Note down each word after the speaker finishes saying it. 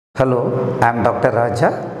Hello, I am Dr. Raja,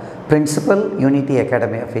 Principal, Unity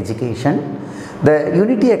Academy of Education. The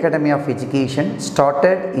Unity Academy of Education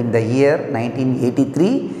started in the year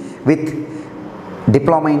 1983 with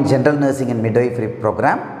Diploma in General Nursing and Midwifery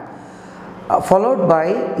program. Followed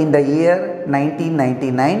by in the year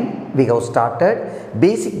 1999 we have started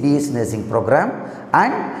Basic BS Nursing program,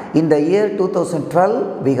 and in the year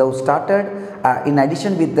 2012 we have started in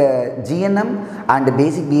addition with the GNM and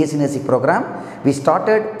Basic BS Nursing program, we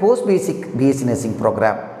started Post Basic BS Nursing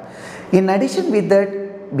program. In addition with that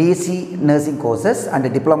BSc Nursing courses and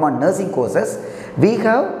Diploma Nursing courses, we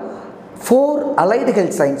have 4 Allied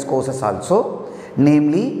Health Science courses also,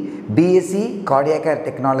 namely BSc Cardiac Care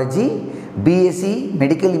Technology, BSc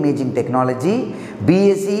Medical Imaging Technology,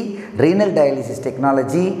 BSc Renal Dialysis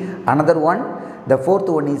Technology. Another one, the fourth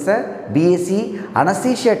one is a BSc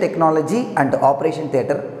Anesthesia Technology and Operation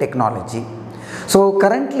Theatre Technology. So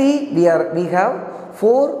currently we have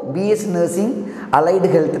 4 BS Nursing Allied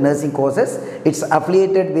Health Nursing courses. It's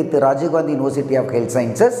affiliated with Rajiv Gandhi University of Health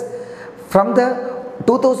Sciences. From the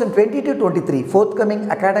 2020-23 forthcoming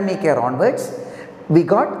academic year onwards, we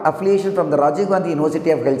got affiliation from the Rajiv Gandhi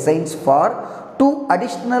University of Health Science for 2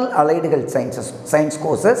 additional Allied Health Science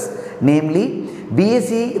courses, namely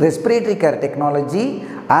BSc Respiratory Care Technology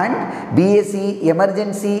and BSc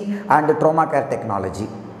Emergency and Trauma Care Technology.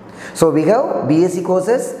 So we have BSc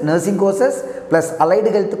courses, nursing courses plus Allied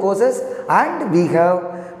Health courses, and we have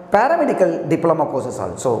Paramedical Diploma courses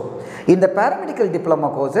also. In the Paramedical Diploma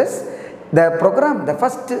courses, the program,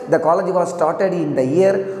 the college was started in the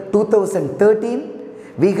year 2013.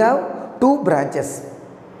 We have 2 branches,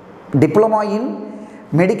 Diploma in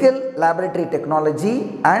Medical Laboratory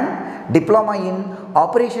Technology and Diploma in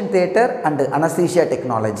Operation Theatre and Anesthesia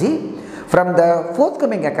Technology. From the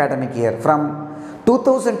forthcoming academic year, from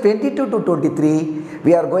 2022 to 23,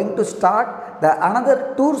 we are going to start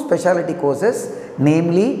another 2 specialty courses,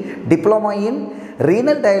 namely Diploma in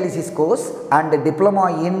Renal Dialysis course and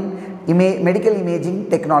Diploma in Medical Imaging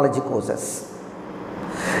Technology courses.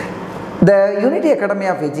 The Unity Academy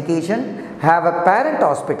of Education have a parent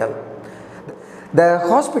hospital.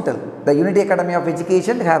 The Unity Academy of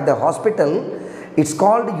Education have the hospital. It's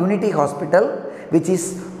called Unity Hospital, which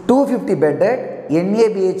is 250 bedded,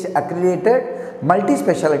 NABH accredited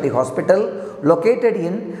multi-speciality hospital located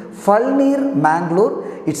in Falnir, Mangalore.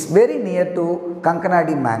 It's very near to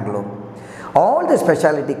Kankanadi, Mangalore. All the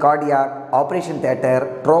specialty, cardiac, operation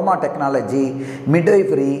theatre, trauma technology,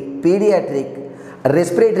 midwifery, pediatric,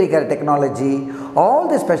 respiratory care technology, all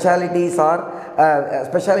the specialties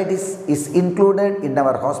is included in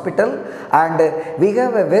our hospital, and we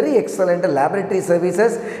have a very excellent laboratory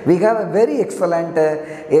services. We have a very excellent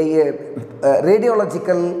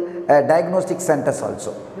radiological diagnostic centers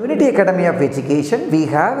also. Unity Academy of Education, we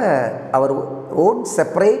have our own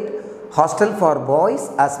separate hostel for boys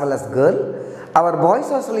as well as girls. Our boys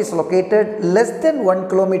hostel is located less than 1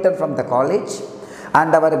 kilometer from the college,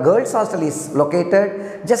 and our girls hostel is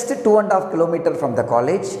located just 2.5 kilometers from the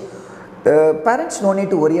college. Parents no need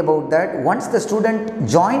to worry about that. Once the student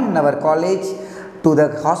join in our college, to the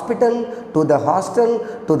hospital, to the hostel,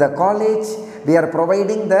 to the college, we are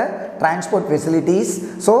providing the transport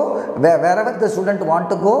facilities. So wherever the student want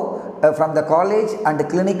to go from the college and the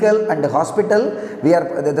clinical and the hospital,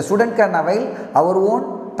 the student can avail our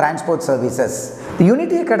own transport services. The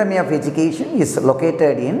Unity Academy of Education is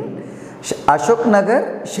located in Ashok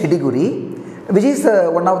Nagar, Shediguri, which is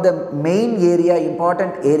one of the main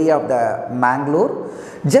important area of the Mangalore,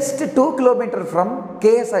 just 2 kilometers from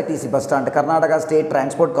KSRTC bus stand, Karnataka State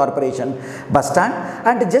Transport Corporation bus stand,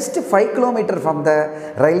 and just 5 kilometers from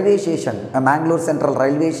the railway station, Mangalore Central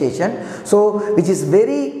Railway Station. So which is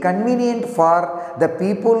very convenient for the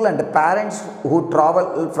people and the parents who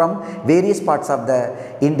travel from various parts of the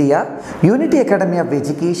India. Unity Academy of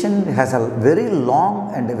Education has a very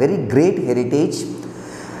long and very great heritage.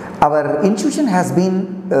 Our institution has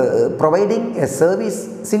been providing a service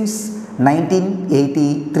since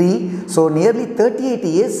 1983. So nearly 38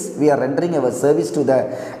 years we are rendering our service to the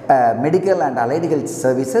medical and allied health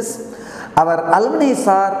services. Our alumni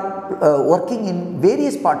are working in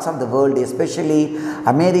various parts of the world, especially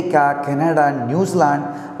America, Canada, New Zealand,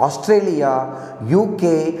 Australia, UK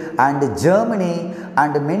and Germany,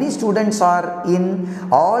 and many students are in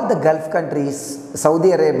all the Gulf countries,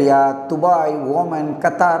 Saudi Arabia, Dubai, Oman,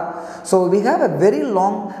 Qatar. So we have a very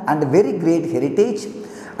long and very great heritage.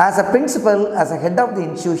 As a principal, as a head of the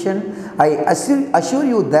institution, I assure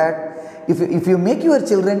you that if you make your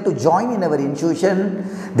children to join in our institution,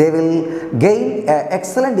 they will gain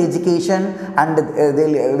excellent education and they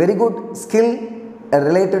will very good skill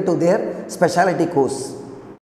related to their specialty course.